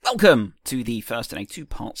Welcome to the first in a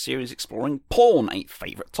two-part series exploring porn, a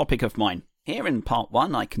favourite topic of mine. Here in part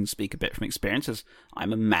 1 I can speak a bit from experience as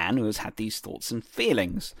I'm a man who has had these thoughts and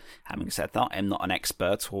feelings. Having said that, I'm not an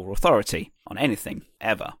expert or authority on anything,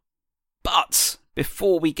 ever. But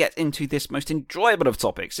before we get into this most enjoyable of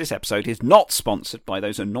topics, this episode is not sponsored by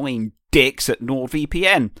those annoying dicks at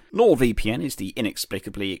NordVPN. NordVPN is the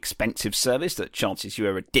inexplicably expensive service that charges you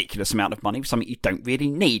a ridiculous amount of money for something you don't really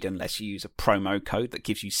need unless you use a promo code that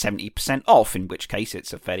gives you 70% off, in which case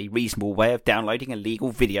it's a fairly reasonable way of downloading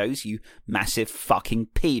illegal videos, you massive fucking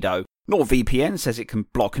pedo. NordVPN says it can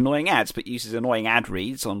block annoying ads, but uses annoying ad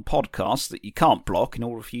reads on podcasts that you can't block in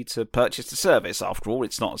order for you to purchase the service. After all,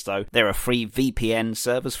 it's not as though there are free VPN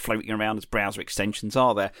servers floating around as browser extensions,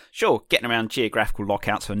 are there? Sure, getting around geographical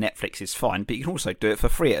lockouts for Netflix is fine, but you can also do it for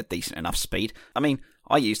free at a decent enough speed. I mean,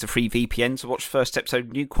 I used a free VPN to watch the first episode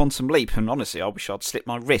of New Quantum Leap, and honestly, I wish I'd slit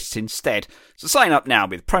my wrists instead. So sign up now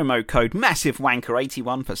with promo code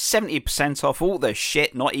MASSIVEWANKER81 for 70% off all the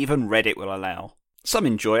shit not even Reddit will allow. Some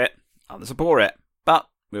enjoy it. Others abhor it, but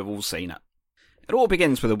we've all seen it. It all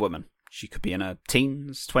begins with a woman. She could be in her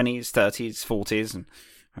teens, 20s, 30s, 40s, and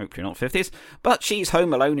hopefully not 50s, but she's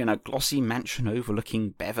home alone in a glossy mansion overlooking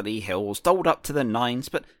Beverly Hills, dolled up to the nines,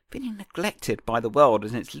 but feeling neglected by the world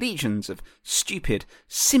and its legions of stupid,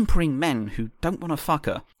 simpering men who don't want to fuck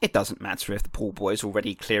her. It doesn't matter if the pool boy's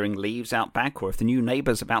already clearing leaves out back or if the new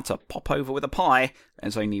neighbour's about to pop over with a pie.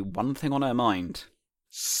 There's only one thing on her mind.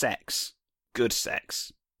 Sex. Good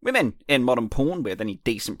sex. Women in modern porn with any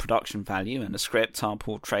decent production value and a script are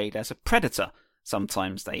portrayed as a predator.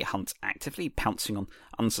 Sometimes they hunt actively, pouncing on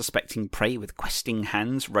unsuspecting prey with questing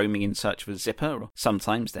hands, roaming in search of a zipper, or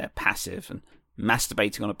sometimes they're passive and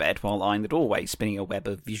masturbating on a bed while eyeing the doorway, spinning a web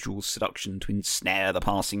of visual seduction to ensnare the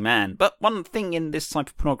passing man. But one thing in this type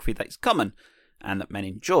of pornography that is common, and that men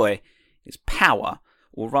enjoy, is power,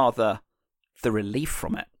 or rather, the relief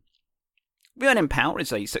from it. Women in Power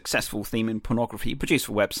is a successful theme in pornography produced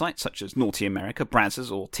for websites such as Naughty America,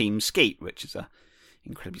 Brazzers, or Team Skeet, which is an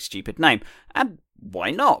incredibly stupid name. And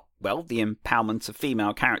why not? Well, the empowerment of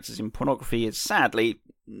female characters in pornography is sadly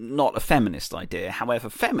not a feminist idea. However,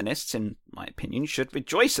 feminists, in my opinion, should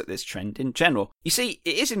rejoice at this trend in general. You see,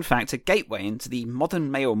 it is in fact a gateway into the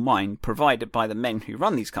modern male mind provided by the men who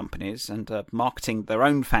run these companies and are marketing their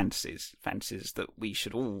own fantasies that we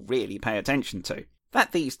should all really pay attention to.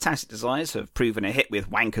 That these tacit desires have proven a hit with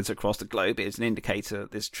wankers across the globe is an indicator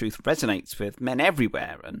that this truth resonates with men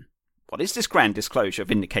everywhere. And what is this grand disclosure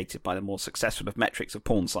vindicated by the more successful of metrics of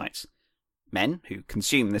porn sites? Men who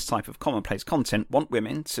consume this type of commonplace content want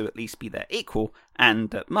women to at least be their equal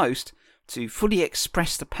and, at most, to fully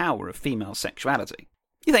express the power of female sexuality.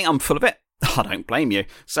 You think I'm full of it? I don't blame you.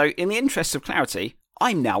 So, in the interest of clarity,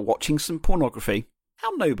 I'm now watching some pornography.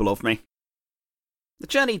 How noble of me. The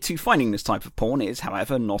journey to finding this type of porn is,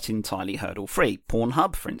 however, not entirely hurdle-free.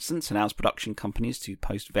 Pornhub, for instance, allows production companies to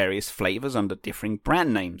post various flavours under differing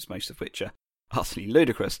brand names, most of which are utterly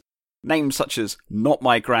ludicrous. Names such as Not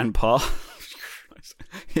My Grandpa,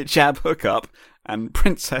 Hijab Hookup, and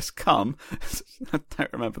Princess Cum. I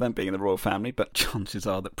don't remember them being in the royal family, but chances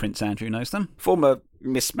are that Prince Andrew knows them. Form a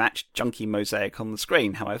mismatched, junky mosaic on the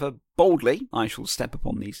screen. However, boldly, I shall step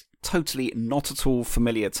upon these totally not at all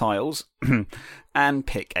familiar tiles and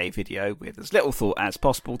pick a video with as little thought as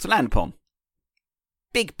possible to land upon.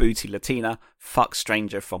 Big booty Latina, fuck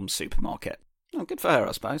stranger from supermarket. Oh, good for her,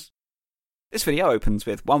 I suppose. This video opens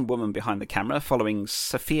with one woman behind the camera following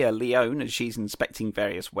Sophia Leone as she's inspecting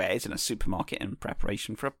various wares in a supermarket in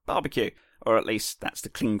preparation for a barbecue. Or at least that's the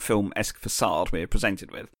clean film-esque facade we're presented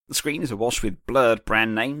with. The screen is awash with blurred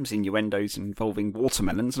brand names, innuendos involving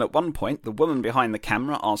watermelons, and at one point the woman behind the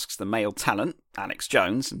camera asks the male talent, Alex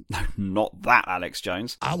Jones, no, not that Alex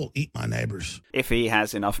Jones, I will eat my neighbors, if he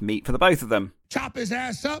has enough meat for the both of them. Chop his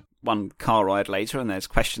ass up. One car ride later and there's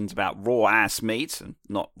questions about raw ass meat, and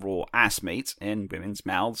not raw ass meat, in women's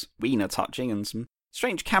mouths, wiener touching, and some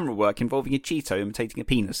strange camera work involving a Cheeto imitating a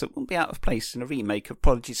penis that wouldn't be out of place in a remake of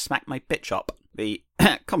Prodigy's Smack My Bitch Up. The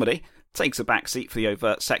comedy takes a backseat for the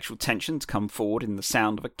overt sexual tension to come forward in the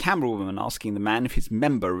sound of a camera woman asking the man if his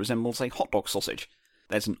member resembles a hot dog sausage.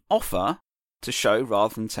 There's an offer to show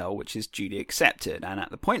rather than tell, which is duly accepted, and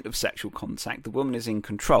at the point of sexual contact, the woman is in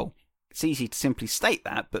control. It's easy to simply state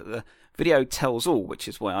that, but the video tells all, which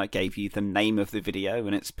is why I gave you the name of the video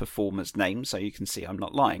and its performer's name, so you can see I'm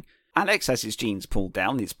not lying. Alex has his jeans pulled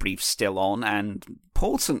down, his briefs still on, and,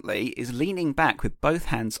 importantly, is leaning back with both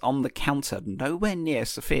hands on the counter, nowhere near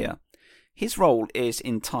Sophia. His role is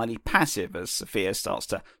entirely passive as Sophia starts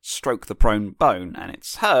to stroke the prone bone, and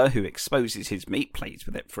it's her who exposes his meat, plays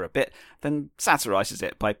with it for a bit, then satirises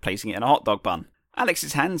it by placing it in a hot dog bun.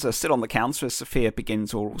 Alex's hands are still on the counter as Sophia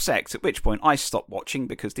begins oral sex, at which point I stop watching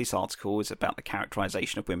because this article is about the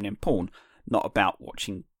characterisation of women in porn, not about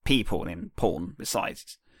watching people in porn.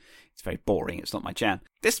 Besides, it's very boring, it's not my jam.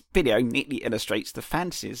 This video neatly illustrates the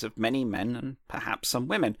fantasies of many men and perhaps some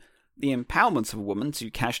women. The empowerment of a woman to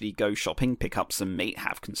casually go shopping, pick up some meat,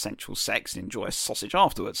 have consensual sex and enjoy a sausage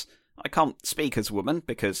afterwards. I can't speak as a woman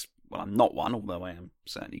because, well, I'm not one, although I am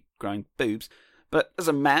certainly growing boobs. But as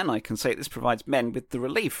a man, I can say this provides men with the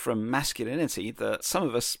relief from masculinity that some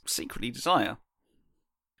of us secretly desire.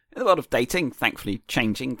 In the world of dating, thankfully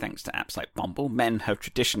changing thanks to apps like Bumble, men have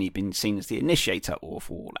traditionally been seen as the initiator, or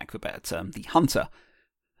for lack of a better term, the hunter.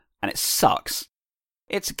 And it sucks.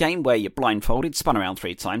 It's a game where you're blindfolded, spun around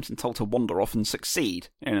 3 times, and told to wander off and succeed.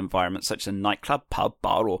 In an environment such as a nightclub, pub,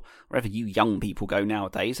 bar, or wherever you young people go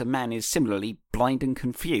nowadays, a man is similarly blind and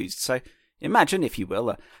confused. So imagine, if you will,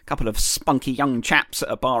 a couple of spunky young chaps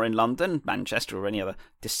at a bar in London, Manchester, or any other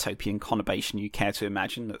dystopian conurbation you care to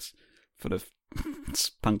imagine that's full of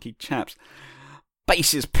spunky chaps.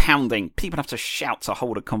 Basses pounding, people have to shout to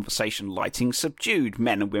hold a conversation, lighting subdued,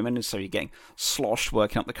 men and women, and so you're getting sloshed,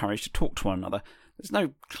 working up the courage to talk to one another. There's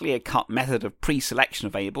no clear-cut method of pre-selection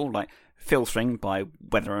available, like filtering by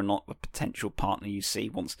whether or not the potential partner you see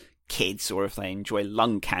wants kids or if they enjoy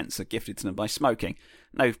lung cancer gifted to them by smoking.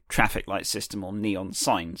 No traffic light system or neon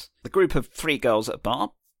signs. The group of 3 girls at a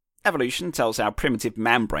bar. Evolution tells our primitive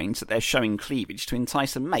man brains that they're showing cleavage to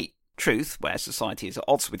entice a mate. Truth, where society is at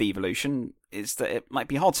odds with evolution, is that it might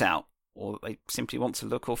be hot out, or they simply want to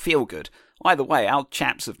look or feel good. Either way, our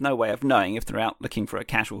chaps have no way of knowing if they're out looking for a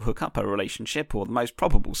casual hookup, a relationship, or the most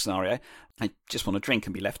probable scenario, they just want to drink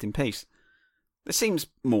and be left in peace. This seems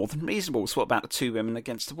more than reasonable, so what about the 2 women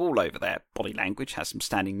against the wall over there? Body language has them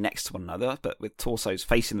standing next to one another, but with torsos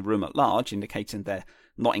facing the room at large, indicating they're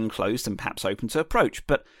not enclosed and perhaps open to approach.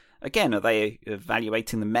 But again, are they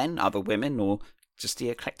evaluating the men, other women, or just the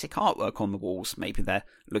eclectic artwork on the walls? Maybe they're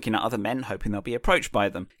looking at other men, hoping they'll be approached by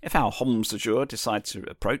them. If our hommes de jour decide to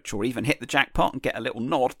approach or even hit the jackpot and get a little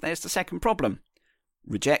nod, there's the second problem.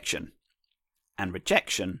 Rejection. And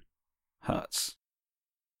rejection hurts.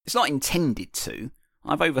 It's not intended to.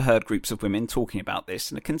 I've overheard groups of women talking about this,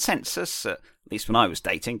 and the consensus, at least when I was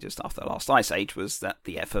dating, just after the last ice age, was that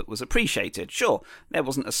the effort was appreciated. Sure, there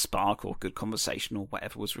wasn't a spark or good conversation or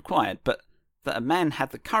whatever was required, but that a man had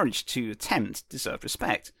the courage to attempt deserved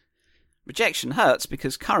respect. Rejection hurts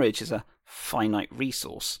because courage is a finite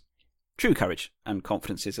resource. True courage, and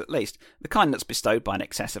confidence is at least, the kind that's bestowed by an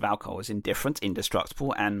excess of alcohol is indifferent,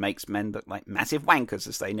 indestructible, and makes men look like massive wankers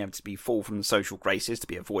as they inevitably fall from the social graces to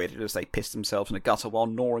be avoided as they piss themselves in a gutter while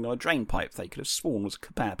gnawing on a drain pipe they could have sworn was a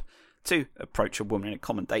kebab. To approach a woman in a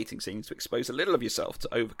common dating scene is to expose a little of yourself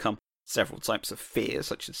to overcome several types of fears,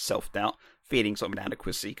 such as self-doubt, feelings of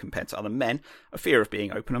inadequacy compared to other men, a fear of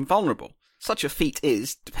being open and vulnerable. Such a feat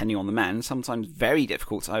is, depending on the man, sometimes very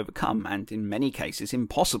difficult to overcome and in many cases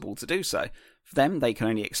impossible to do so. For them, they can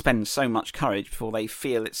only expend so much courage before they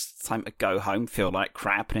feel it's time to go home, feel like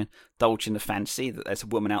crap, and indulge in the fantasy that there's a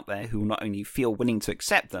woman out there who will not only feel willing to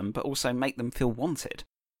accept them, but also make them feel wanted.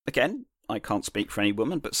 Again, I can't speak for any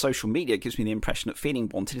woman, but social media gives me the impression that feeling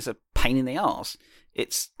wanted is a pain in the arse.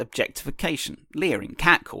 It's objectification, leering,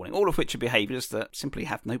 catcalling, all of which are behaviours that simply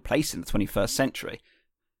have no place in the 21st century.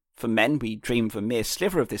 For men, we dream of a mere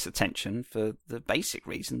sliver of this attention for the basic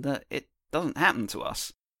reason that it doesn't happen to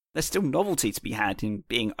us. There's still novelty to be had in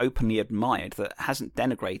being openly admired that hasn't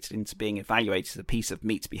denigrated into being evaluated as a piece of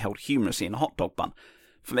meat to be held humorously in a hot dog bun.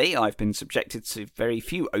 For me, I've been subjected to very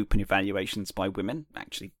few open evaluations by women,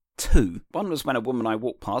 actually 2. One was when a woman I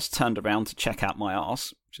walked past turned around to check out my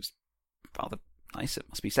arse, which is rather nice, it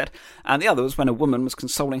must be said. And the other was when a woman was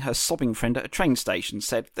consoling her sobbing friend at a train station,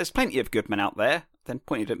 said, "There's plenty of good men out there," then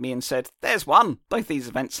pointed at me and said, "There's one." Both these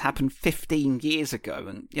events happened 15 years ago,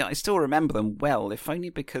 and yeah, I still remember them well, if only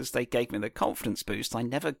because they gave me the confidence boost I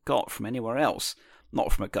never got from anywhere else.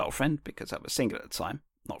 Not from a girlfriend, because I was single at the time.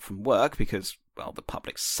 Not from work, because, well, the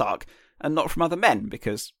public suck. And not from other men,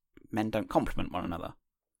 because men don't compliment one another.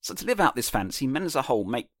 So to live out this fantasy, men as a whole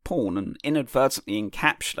make porn and inadvertently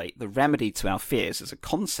encapsulate the remedy to our fears as a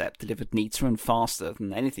concept delivered neater and faster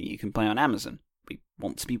than anything you can buy on Amazon. We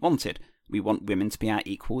want to be wanted. We want women to be our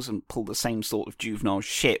equals and pull the same sort of juvenile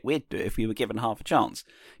shit we'd do if we were given half a chance.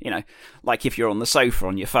 You know, like if you're on the sofa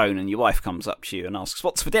on your phone and your wife comes up to you and asks,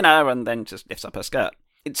 "What's for dinner?" and then just lifts up her skirt.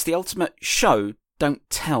 It's the ultimate show, don't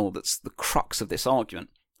tell that's the crux of this argument.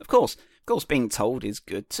 Of course, being told is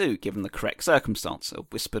good too, given the correct circumstance. A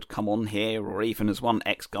whispered "come on here," or even as one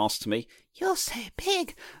ex gasped to me, "You're so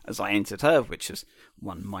big," as I entered her, which is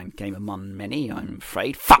one mind game among many, I'm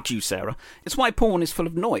afraid. Fuck you, Sarah. It's why porn is full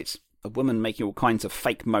of noise. A woman making all kinds of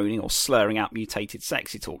fake moaning or slurring out mutated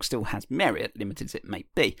sexy talk still has merit, limited as it may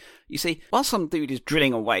be. You see, while some dude is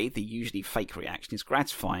drilling away, the usually fake reaction is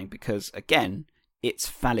gratifying because, again, it's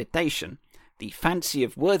validation. The fantasy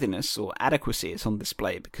of worthiness or adequacy is on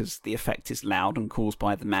display because the effect is loud and caused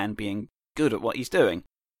by the man being good at what he's doing.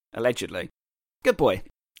 Allegedly. Good boy.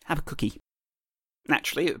 Have a cookie.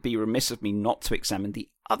 Naturally, it would be remiss of me not to examine the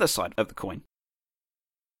other side of the coin.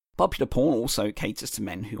 Popular porn also caters to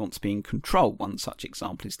men who want to be in control. One such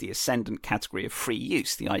example is the ascendant category of free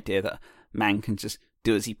use, the idea that a man can just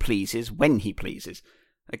do as he pleases when he pleases.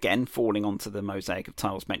 Again, falling onto the mosaic of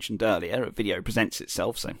tiles mentioned earlier, a video presents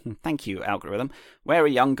itself, so thank you, algorithm, where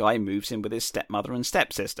a young guy moves in with his stepmother and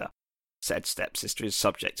stepsister. Said stepsister is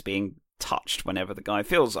subject to being touched whenever the guy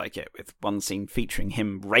feels like it, with one scene featuring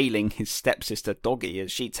him railing his stepsister Doggy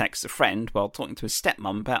as she texts a friend while talking to his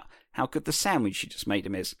stepmum about how good the sandwich she just made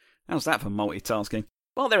him is. How's that for multitasking?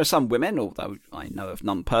 While there are some women, although I know of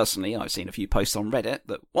none personally, I've seen a few posts on Reddit,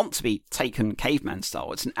 that want to be taken caveman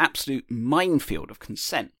style, it's an absolute minefield of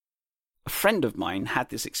consent. A friend of mine had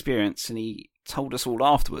this experience and he told us all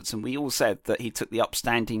afterwards, and we all said that he took the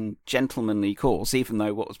upstanding, gentlemanly course, even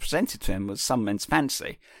though what was presented to him was some men's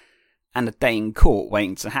fantasy, and a day in court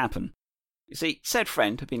waiting to happen. You see, said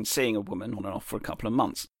friend had been seeing a woman on and off for a couple of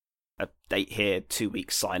months. A date here, 2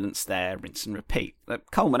 weeks silence there, rinse and repeat. The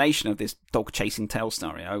culmination of this dog-chasing tale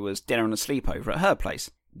scenario was dinner and a sleepover at her place.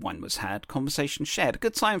 Wine was had, conversation shared, a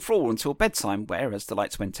good time for all until bedtime, where, as the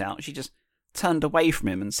lights went out, she just turned away from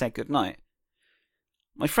him and said goodnight.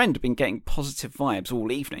 My friend had been getting positive vibes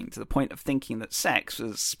all evening, to the point of thinking that sex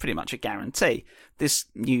was pretty much a guarantee. This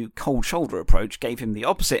new cold shoulder approach gave him the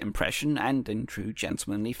opposite impression, and in true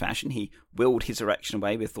gentlemanly fashion, he willed his erection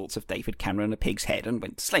away with thoughts of David Cameron and a pig's head and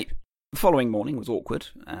went to sleep. The following morning was awkward,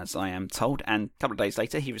 as I am told, and a couple of days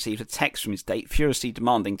later he received a text from his date furiously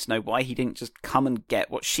demanding to know why he didn't just come and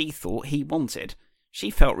get what she thought he wanted. She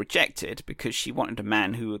felt rejected because she wanted a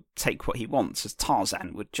man who would take what he wants, as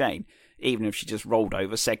Tarzan would Jane, even if she just rolled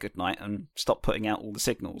over, said goodnight, and stopped putting out all the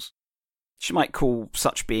signals. She might call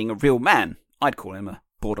such being a real man. I'd call him a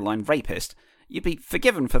borderline rapist. You'd be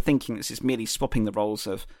forgiven for thinking this is merely swapping the roles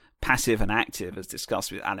of passive and active, as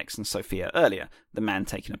discussed with Alex and Sophia earlier, the man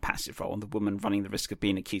taking a passive role and the woman running the risk of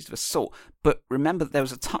being accused of assault. But remember that there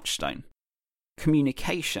was a touchstone.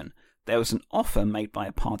 Communication. There was an offer made by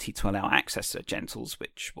a party to allow access to the genitals,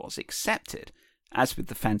 which was accepted. As with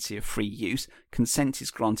the fancy of free use, consent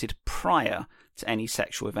is granted prior to any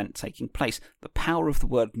sexual event taking place. The power of the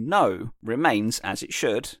word no remains, as it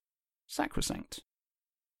should, sacrosanct.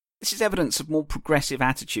 This is evidence of more progressive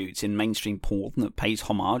attitudes in mainstream porn that pays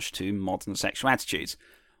homage to modern sexual attitudes.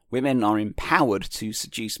 Women are empowered to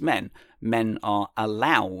seduce men. Men are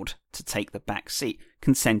allowed to take the back seat.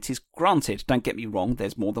 Consent is granted. Don't get me wrong,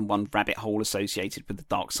 there's more than one rabbit hole associated with the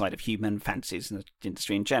dark side of human fantasies in the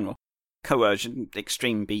industry in general. Coercion,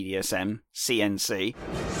 extreme BDSM, CNC.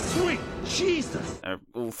 Sweet Jesus! Are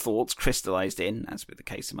all thoughts crystallised in, as with the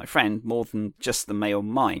case of my friend, more than just the male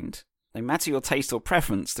mind. No matter your taste or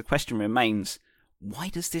preference, the question remains, why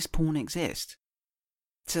does this porn exist?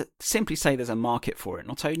 To simply say there's a market for it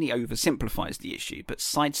not only oversimplifies the issue, but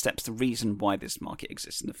sidesteps the reason why this market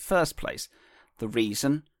exists in the first place. The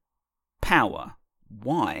reason? Power.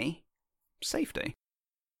 Why? Safety.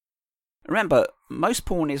 Remember, most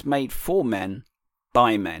porn is made for men,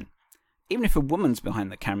 by men. Even if a woman's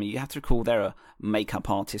behind the camera, you have to recall there are makeup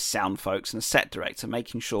artists, sound folks, and a set director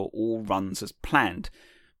making sure all runs as planned.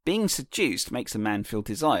 Being seduced makes a man feel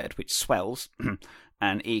desired, which swells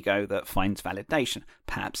an ego that finds validation,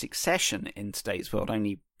 perhaps accession in today's world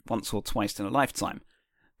only once or twice in a lifetime.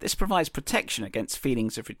 This provides protection against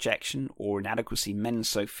feelings of rejection or inadequacy men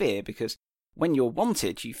so fear, because when you're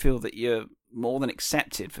wanted, you feel that you're more than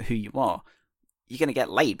accepted for who you are. You're going to get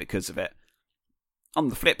laid because of it. On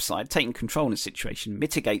the flip side, taking control in a situation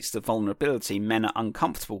mitigates the vulnerability men are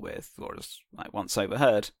uncomfortable with, or as I once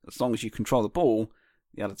overheard, as long as you control the ball,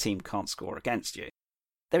 the other team can't score against you.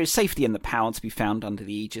 There is safety in the power to be found under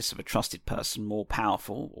the aegis of a trusted person more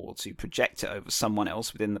powerful, or to project it over someone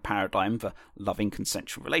else within the paradigm of a loving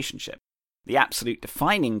consensual relationship. The absolute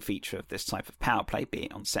defining feature of this type of power play, be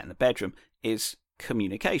it on set in the bedroom, is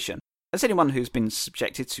communication. As anyone who's been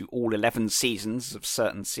subjected to all 11 seasons of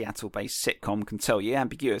certain Seattle-based sitcom can tell you,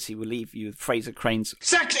 ambiguity will leave you with Fraser Crane's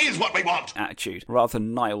Sex is what we want! attitude, rather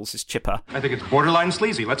than Niles' chipper. I think it's borderline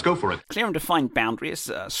sleazy. Let's go for it. Clear and defined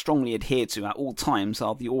boundaries strongly adhered to at all times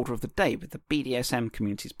are the order of the day, with the BDSM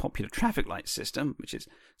community's popular traffic light system, which is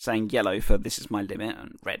saying yellow for this is my limit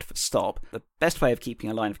and red for stop, the best way of keeping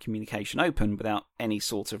a line of communication open without any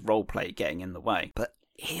sort of roleplay getting in the way. But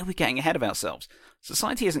here we're getting ahead of ourselves.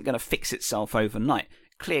 Society isn't going to fix itself overnight.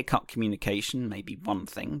 Clear-cut communication may be one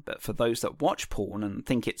thing, but for those that watch porn and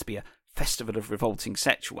think it to be a festival of revolting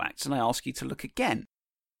sexual acts, and I ask you to look again.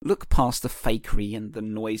 Look past the fakery and the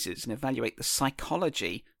noises and evaluate the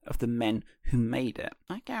psychology of the men who made it.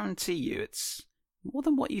 I guarantee you it's more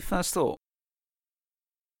than what you first thought.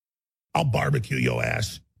 I'll barbecue your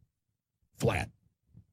ass flat.